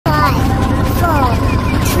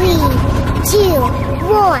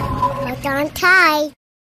1. Hold on tight.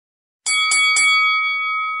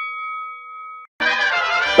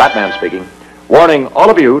 Batman speaking. Warning all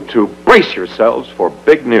of you to brace yourselves for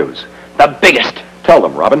big news. The biggest. Tell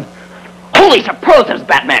them, Robin. Holy superlatives,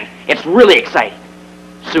 Batman. It's really exciting.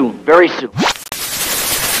 Soon, very soon.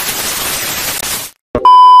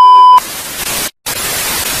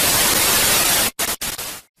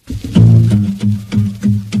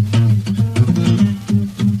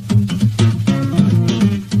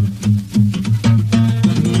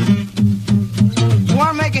 You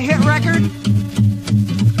want to make a hit record?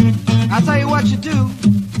 I'll tell you what you do.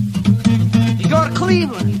 You go to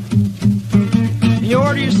Cleveland. You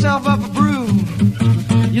order yourself up a brew.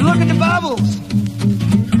 You look at the bubbles.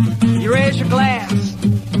 You raise your glass.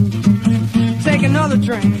 Take another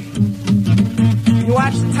drink. You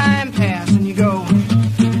watch the time pass and you go,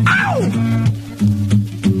 ow!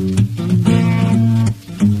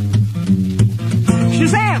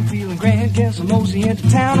 Shazam! Feeling grand, get some mosey into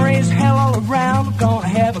town. Raise hell all around. We're gonna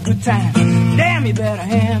have a good time. Damn, you better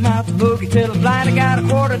ham out the boogie till I'm blind. I got a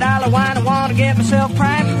 $quarter wine, I wanna get myself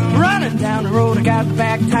primed. Running down the road, I got the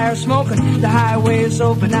back tire smoking. The highway is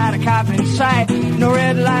open, not a cop in sight. No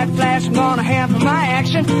red light flash, I'm gonna hamper my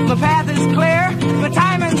action. My path is clear, my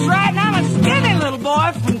timing's right. And I'm a skinny little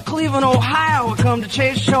boy from Cleveland, Ohio. I come to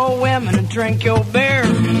chase show women and drink your beer.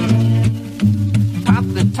 Pop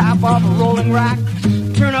the top off a rolling rock,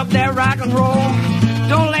 turn up that rock and roll.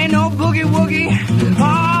 Don't lay no boogie woogie.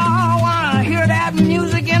 Oh, wanna hear that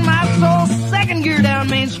music in my soul. Second gear down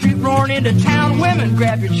Main Street, roaring into town. Women,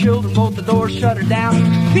 grab your children, both the doors shuttered down.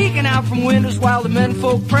 Peeking out from windows while the men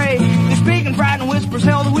folk pray. They're speaking frightened whispers,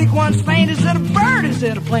 hell the weak ones faint. Is it a bird? Is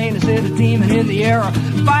it a plane? Is it a demon in the air? A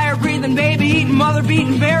fire-breathing, baby-eating,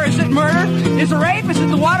 mother-beating bear? Is it murder? Is it rape? Is it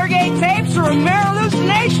the Watergate tapes? Or a mere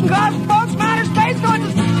hallucination? Cause folks matter space going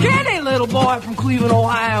to skinny little boy from Cleveland,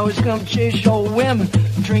 Ohio. He's come to chase your women,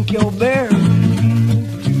 drink your beer.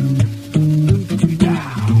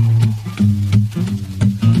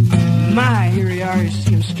 My, here he are, you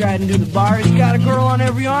see him striding to the bar. He's got a girl on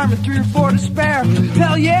every arm and 3 or 4 to spare.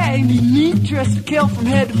 Hell yeah, ain't he neat, dressed to kill from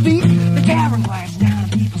head to feet. The tavern quiets down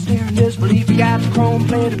and people stare in disbelief. He got the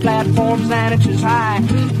chrome-plated platforms 9 inches high.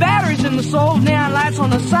 Batteries in the soles, neon lights on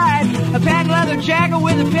the side. A patent leather jacket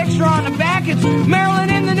with a picture on the back. It's Marilyn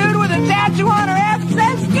in the nude with a tattoo on her ass. It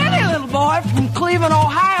says skinny little boy from Cleveland,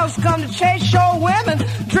 Ohio's come to chase show women,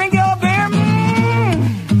 drink your beer.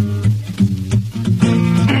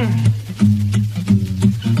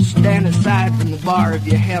 Stand aside from the bar if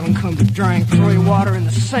you haven't come to drink. Throw your water in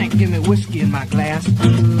the sink, give me whiskey in my glass.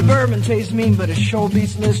 The bourbon tastes mean, but it sure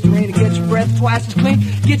beats Listerine. To get your breath twice as clean,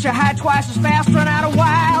 get you high twice as fast, run out of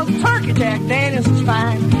wild. Turkey Jack Daniels is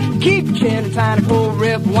fine. Keep your chin and tiny cold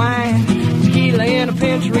rib wine. Tequila in a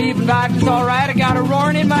pinch or even vodka's alright. I got a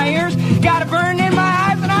roaring in my ears, got a burn in my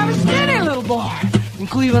eyes, and I'm a skinny little boy from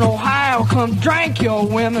Cleveland, Ohio. Come drink your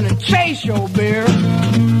women and chase your beer.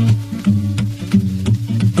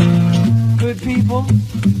 Good people,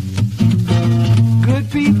 good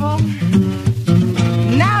people.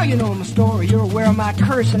 Now you know my story, you're aware of my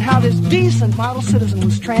curse and how this decent model citizen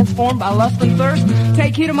was transformed by lust and thirst.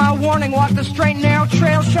 Take heed of my warning, walk the straight and narrow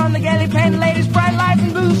trail, shun the gaily painted ladies, bright lights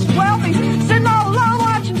and booze. Wealthy, sitting all alone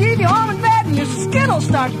watching TV, home in bed, and your skin will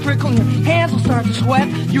start to prickle and your hands will start to sweat.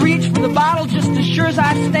 You reach for the bottle just as sure as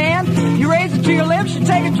I stand. You raise it to your lips, you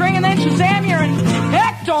take a drink, and then Shazam, you're an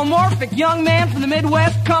ectomorphic young man from the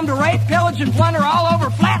Midwest, come to rape, pillage, and plunder all over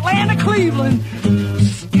flatland of Cleveland.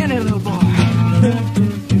 Skinny little boy.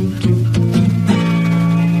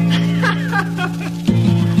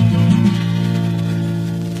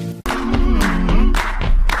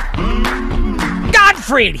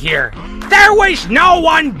 Godfried here. There was no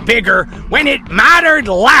one bigger when it mattered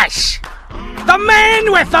less. The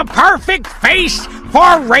man with the perfect face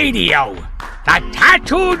for radio. The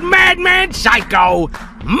tattooed madman psycho,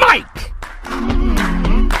 Mike.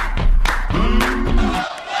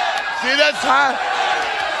 See, that's high.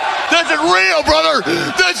 This is real, brother.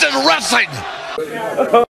 This is wrestling.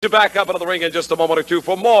 To back up into the ring in just a moment or two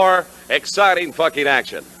for more exciting fucking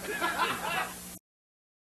action.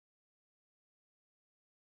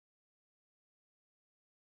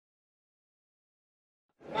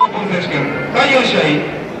 선수권第4試合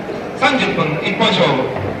30分一本勝負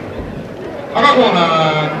赤コーナ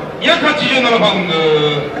ー287パウンド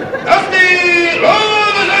ダスティー・ロー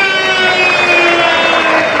ドズ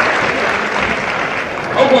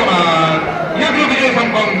青コーナー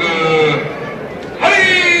263パウンドハリー・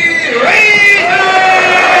レイズ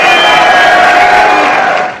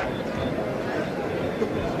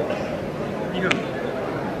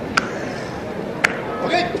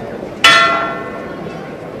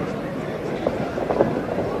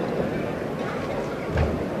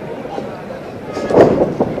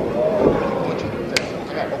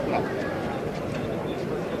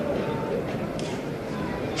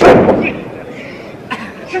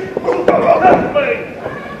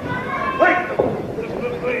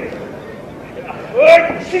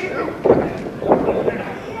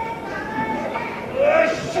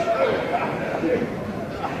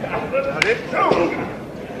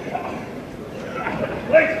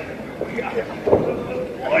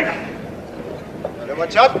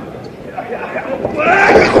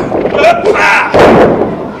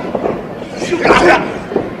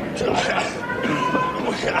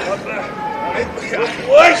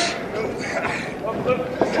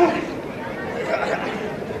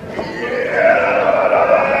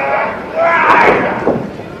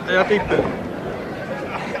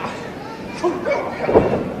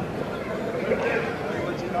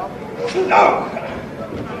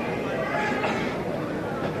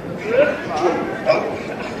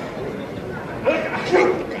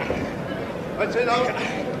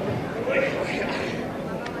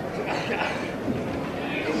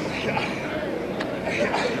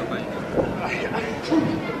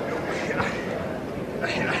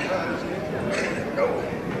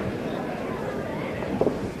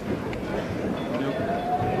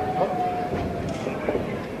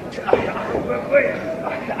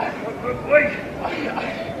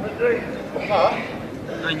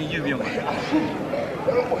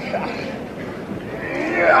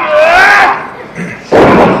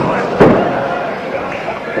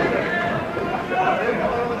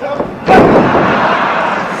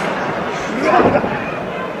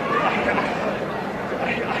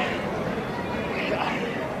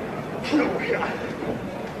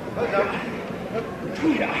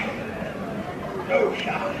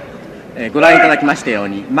ご覧いただきましたよう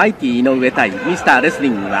にマイティ井上対ミスターレスリ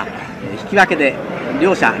ングは引き分けで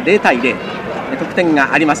両者0対0、得点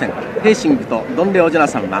がありません。ヘイシングとドンレオ・ジョナ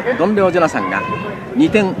サンはドンレオ・ジョナサンが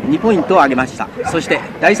2ポイントを挙げました。そして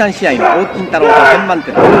第3試合の大金太郎と10番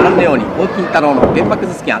手のご覧のように大金太郎の原爆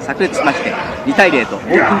頭突きが炸裂しまして2対0と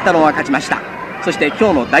大金太郎が勝ちました。そして今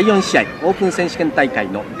日の第4試合オープン選手権大会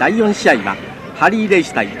の第4試合はハリー・レイ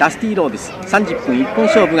ス対ダスティ・ローデス30分一本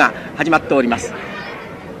勝負が始まっております。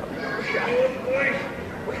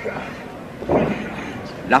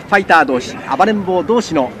ラフファイター同士暴れん坊同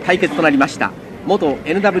士の対決となりました。元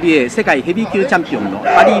NWA 世界ヘビー級チャンピオンの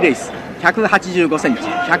ハリー・レイス185センチ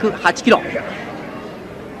108キロ、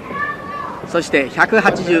そして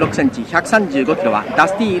186センチ135キロはダ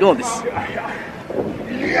スティ・ローデス。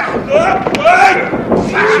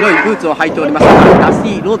白いブーツを履いておりますがダステ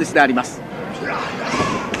ィ・ローデスであります。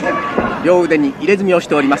両腕に入れ墨をし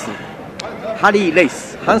ておりますハリー・レイ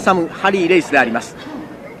ス、ハンサム・ハリー・レイスであります。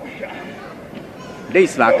レイ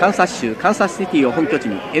スはカンサス州カンサスシティを本拠地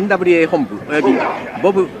に NWA 本部および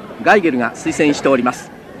ボブ・ガイゲルが推薦しております。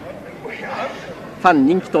ファン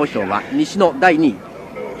人気投票は西の第2位、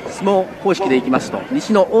相撲方式でいきますと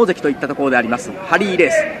西の大関といったところでありますハリー・レ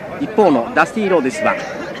イス。一方のダスティ・ローデスは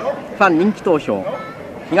ファン人気投票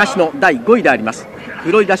東の第5位であります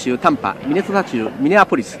フロリダ州タンパ、ミネソタ州ミネア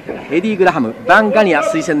ポリス、エディ・グラハム、バン・ガニア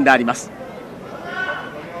推薦であります。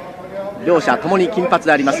両者ともに金髪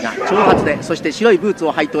でありますが長髪で、そして白いブーツ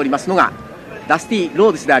を履いておりますのがダスティ・ロ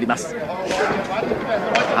ーデスであります。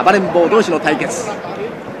暴れん坊同士の対決。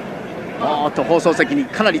おっと放送席に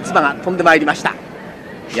かなり唾が飛んでまいりました。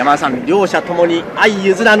山田さん、両者ともに相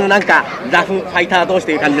譲らぬなんかラフファイター同士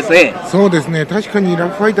という感じですね。そうですね、確かにラ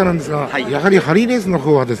フファイターなんですが、はい、やはりハリー・レイスの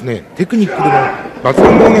方はですねテクニックでも抜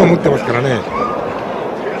群のものを持ってますからね。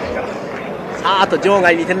さあ、あと場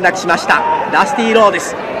外に転落しましたダスティ・ローデ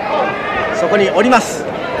ス。そこにおります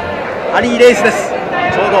ハリー・レイスです。ち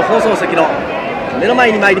ょうど放送席の目の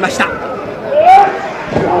前に参りました。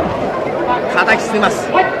叩きつけます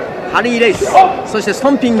ハリー・レイス。そしてスト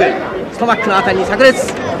ンピング、ストマックのあたりに炸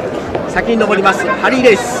裂。先に登りますハリー・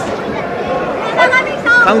レイス。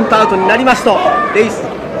カウントアウトになりますとレイス・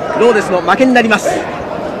ローデスの負けになります。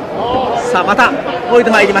さあまた追いて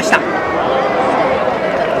まいりました。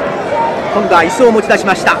今度は椅子を持ち出し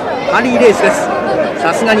ましたハリー・レイスです。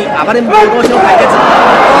さすがに暴れん坊同士の対決。お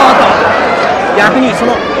ーと逆にそ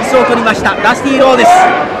の椅子を取りましたダスティ・ローデス。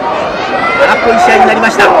荒っぽい試合になりま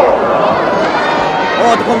した。お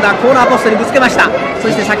ーと今度はコーナーポストにぶつけました。そ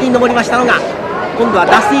して先に登りましたのが今度は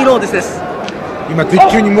ダスティ・ローデスです。今鉄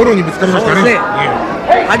球にもろにぶつかりましたね。そうですね、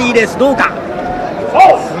ハリー・レイスどうか。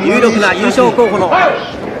有力な優勝候補の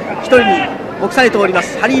一人に目されておりま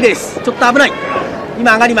すハリー・レイス。ちょっと危ない。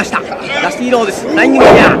今上がりましたダスティ・ローデス。ライングミ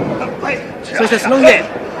ア、そしてその上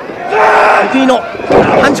得意の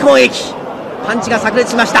パンチ攻撃。パンチが炸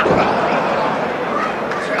裂しました。し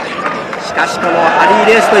かしこのハ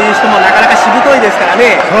リー・レイスという人もなかなかしぶといですから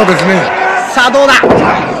ね。そうですね。さあどうだ、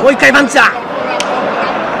もう一回パンチだ。し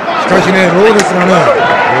かしねローデスがね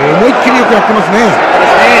思いっきりよくやってますね。そうで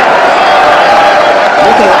すね、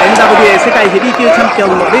元 NWA 世界ヘビー級チャンピオ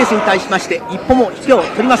ンのレイスに対しまして一歩も引きを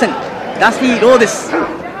取りませんダスティ・ローデス。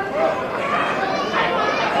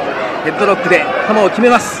ヘッドロックで球を決め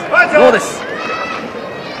ます。ローです。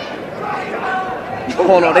一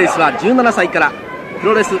方のレイスは17歳からプ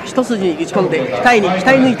ロレス一筋に打ち込んで鍛え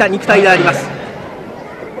抜いた肉体であります。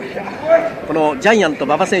このジャイアント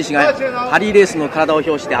馬場選手がハリーレースの体を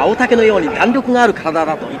表して青竹のように弾力がある体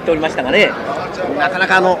だと言っておりましたがね、なかな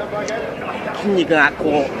か筋肉がこう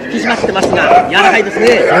引き締まってますが柔らかいですね。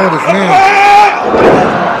そうですね。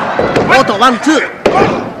おっとワンツー、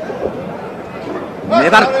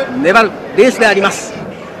粘るレースであります。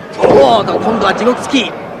おおと今度は地獄突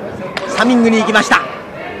き、サミングに行きました。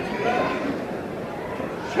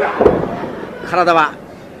体は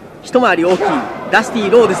一回り大きいダステ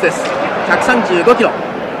ィ・ローデスです。135キロ、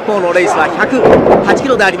一方のレイスは108キ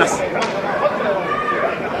ロであります。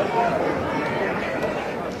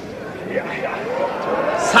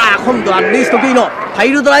さあ今度はレイス得意のパ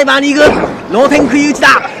イルドライバーに行く、脳天食い打ちだ。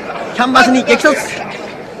キャンバスに激突、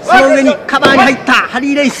その上にカバーに入ったハ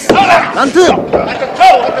リー・レイス、ワンツー。レ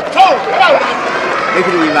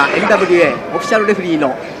フリーは NWA オフィシャルレフリー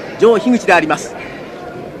のジョー・樋口であります。も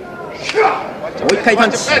う一回パ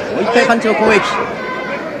ンチの攻撃、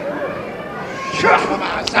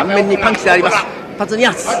顔面にパンチであります。一発2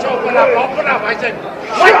発、真っ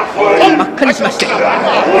赤にしまして、レフリ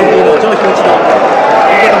ーのジョー・樋口の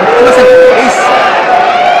腕が吹きません。レイス、ロ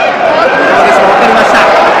ーデスも分かりました。ロ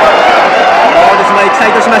ーデスもエキサ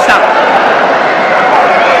イトしました。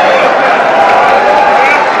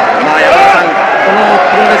山田さん、この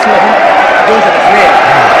プロレスの両者ですね、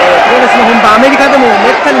プロレスの本場アメリカでもめ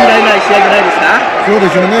ったに見られない試合じゃないですか。そうで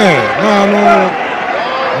しょうね。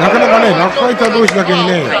なかなかねラフファイター同士だけに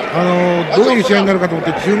ね、どういう試合になるかと思っ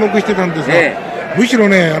て注目してたんですが、むしろ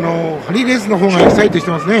ねハリーレースの方がエキサイトし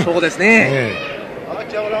てますね。そうですね。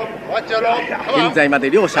現在まで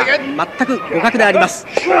両者全く互角であります。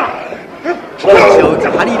パンチを打つ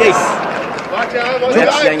ハリーレイス、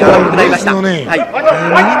試合が甘くなりました。右の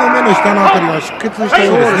目の下のあたりは出血した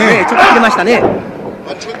ようですね。ちょっと切れましたね。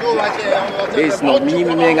レイスの右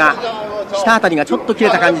目が下あたりがちょっと切れ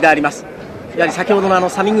た感じであります。やはり先ほどの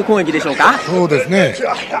サミング攻撃でしょうか。そうですね。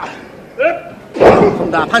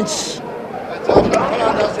今度はパンチ。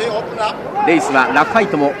レイスはラフファイ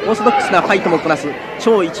トもオーソドックスなファイトもこなす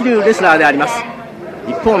超一流レスラーであります。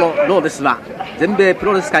一方のローデスは全米プ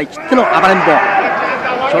ロレス界きっての暴れん坊、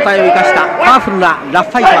巨体を生かしたパワフルなラ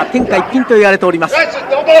フファイトは天下一品と言われております。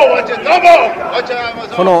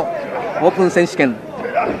このオープン選手権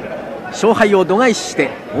勝敗を度外視して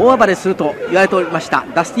大暴れすると言われておりました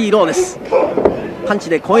ダスティ・ローです。パンチ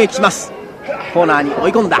で攻撃します。コーナーに追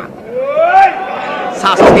い込んだ。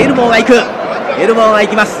さあそしてエルボーが行く、エルボーが行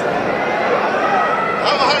きます。動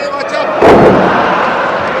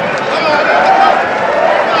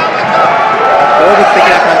物的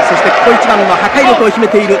な感じ、そしてここ一番の破壊力を秘め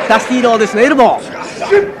ているダスティ・ローですのエルボ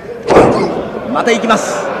ー、また行きま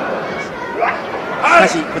す。しか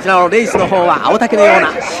しこちらのレイスの方は青竹のよう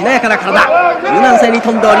なしなやかな体、柔軟性に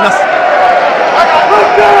富んでおります。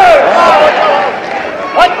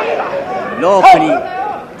ロープに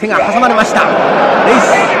手が挟まれましたレイス。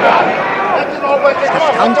しか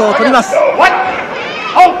しカウントを取ります。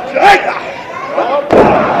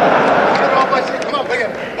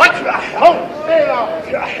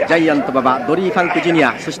ジャイアント馬場、ドリー・ファンク・ジュニ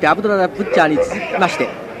ア、そしてアブドラダ・ブッチャーに続きまして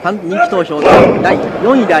ファン人気投票で第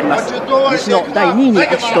4位であります西の第2位に位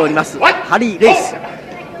置しておりますハリー・レイス、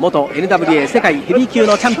元 NWA 世界ヘビー級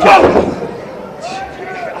のチャンピオン。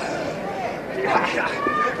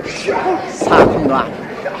さあ今度は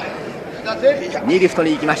ニーリフト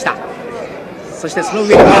に行きました。そしてその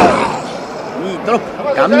上に2ドロッ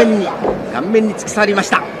プ、顔面に突き刺さりまし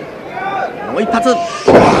た。もう一発、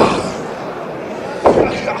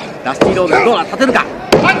ダスティ・ロードどうだ、立てるか。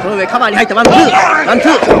その上カバーに入ったワンツー、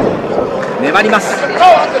粘りますダ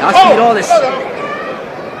スティ・ローです。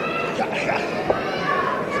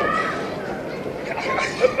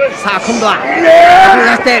さあ今度は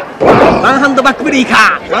出してワンハンドバックブリー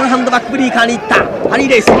カーにいったハリー・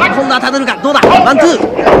レイス。今度は立てるか、どうだ、ワンツ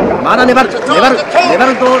ー、まだ粘ると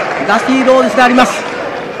ダスティ・ローデスであります。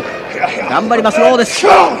頑張りますローです。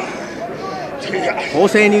構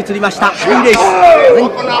成に移りましたハリー・レイス、構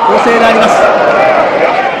成であります。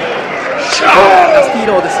ダスティ・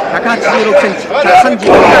ローです。186センチ、135キ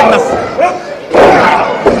ロあります。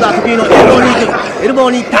今度は得意のエルボ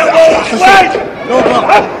ーに行った。そしてロープを振っ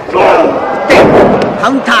てカ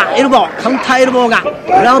ウンターエルボーが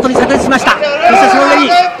裏元に炸裂しました。そしてその上に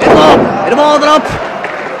エルボードロップ。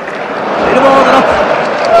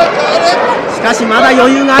しかしまだ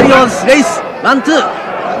余裕があるようです。レイスワンツー、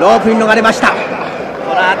ロープに逃れました。こ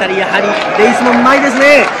の辺りやはりレイスもうまいです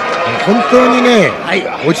ね。本当にね、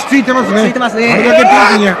落ち着いてますね。あれだけペー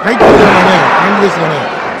スに入ってるようなね感じですよね。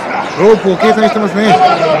ロープを計算してますね。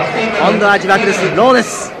今度は自爆です。ローで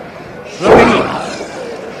す。その上に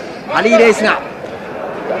ハリー・レイスが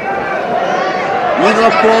ミーズロ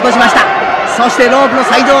ックを落としました。そしてロープの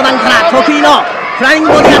最上段から得意のフライング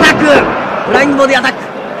ボディアタック、フライングボディアタック、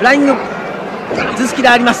フライング頭突きで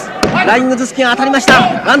あります。フライング頭突きが当たりました。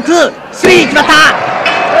ワンツースリー決まった。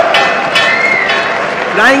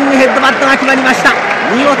フライングヘッドバットが決まりました。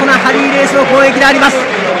見事なハリー・レイスの攻撃であります。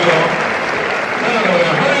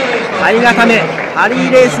体固めハリ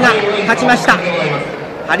ー・レイスが勝ちました。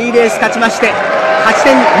ハリー・レイス勝ちまして勝ち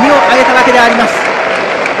点2を挙げたわけであります。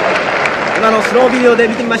今のスロービデオで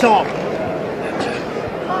見てみましょう。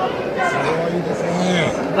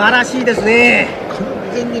素晴らしいですね。完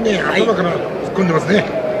全にね、頭から突っ込んでますね。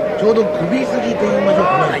ちょうど首筋と言いましょう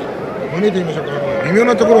かね、胸と言いましょうか、微妙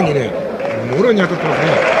なところにね、もろに当たってます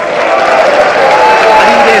ね。ハ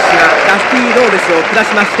リー・レイスがダスティー・ローデスを下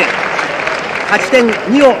しまして勝ち点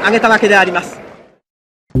2を挙げたわけであります。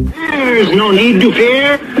There's no need to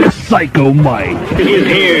fear. Psycho Mike is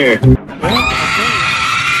here.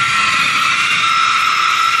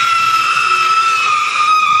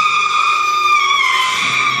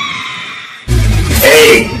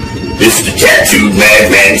 Hey, this is the tattooed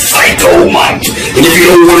madman Psycho Mike. And if you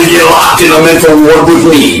don't want to get locked in a mental ward with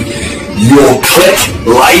me, you'll click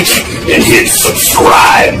like and hit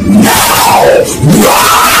subscribe now.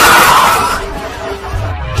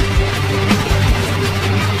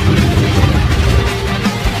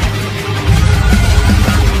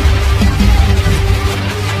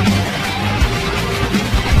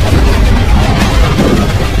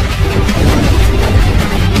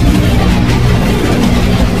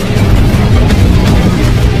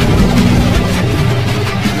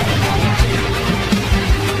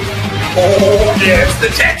 Oh, yes, the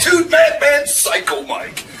tattooed madman Psycho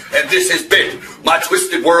Mike. And this has been my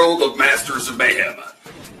twisted world of Masters of Mayhem.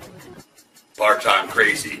 Part-time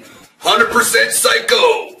crazy, 100%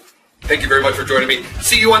 psycho. Thank you very much for joining me.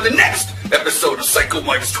 See you on the next episode of Psycho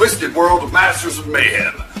Mike's Twisted World of Masters of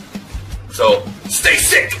Mayhem. So, stay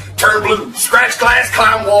sick, turn blue, scratch glass,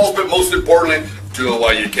 climb walls, but most importantly, do it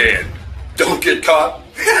while you can. Don't get caught.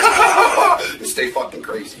 And stay fucking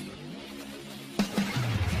crazy.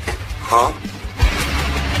 Huh?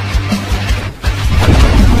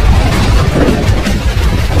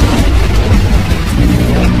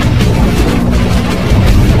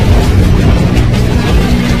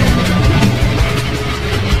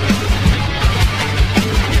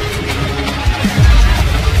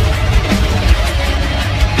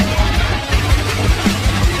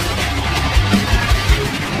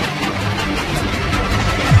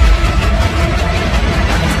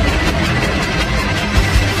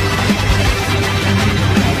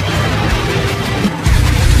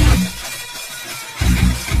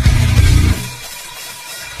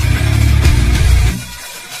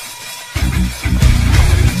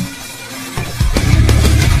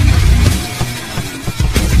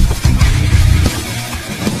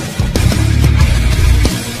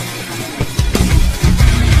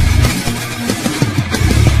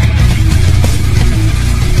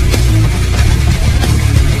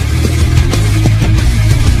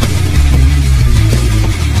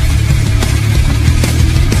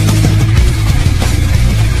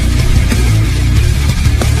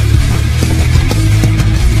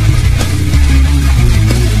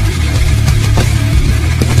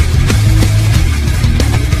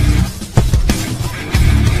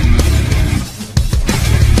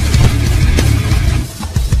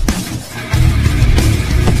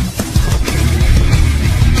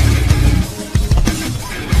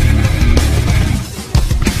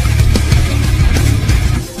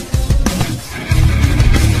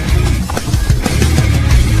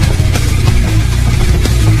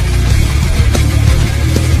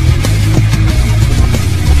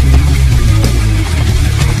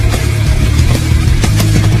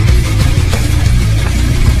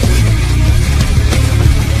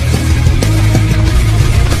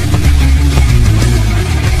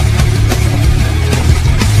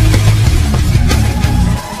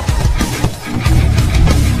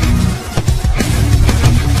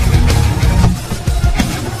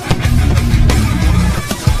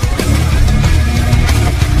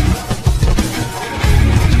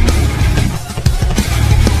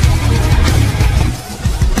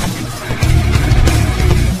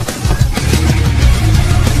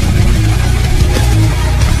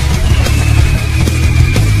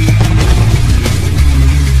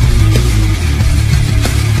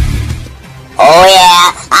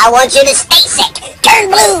 I want you to stay sick, turn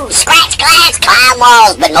blue, scratch glass, climb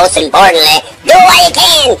walls, but most importantly, do what you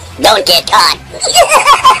can, don't get caught.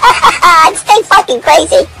 Stay fucking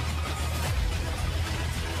crazy.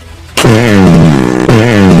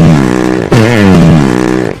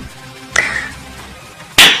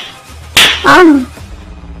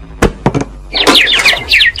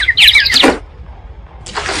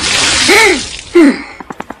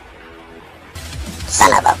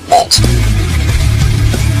 Son of a bitch.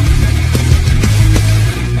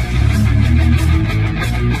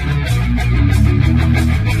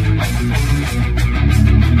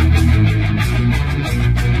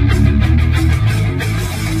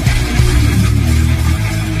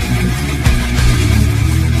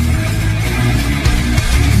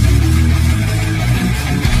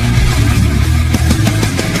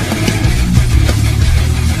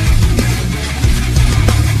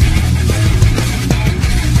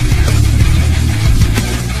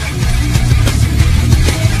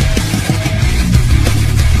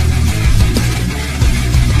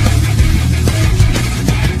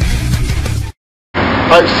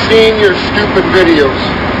 I've seen your stupid videos.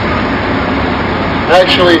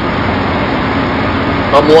 Actually,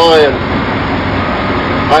 I'm lying.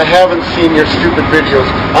 I haven't seen your stupid videos.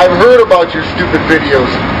 I've heard about your stupid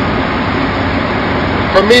videos.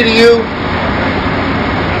 From me to you,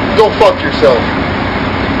 go fuck yourself.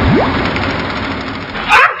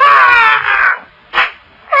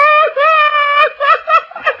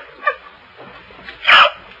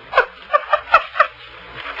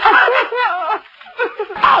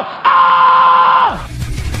 Ah!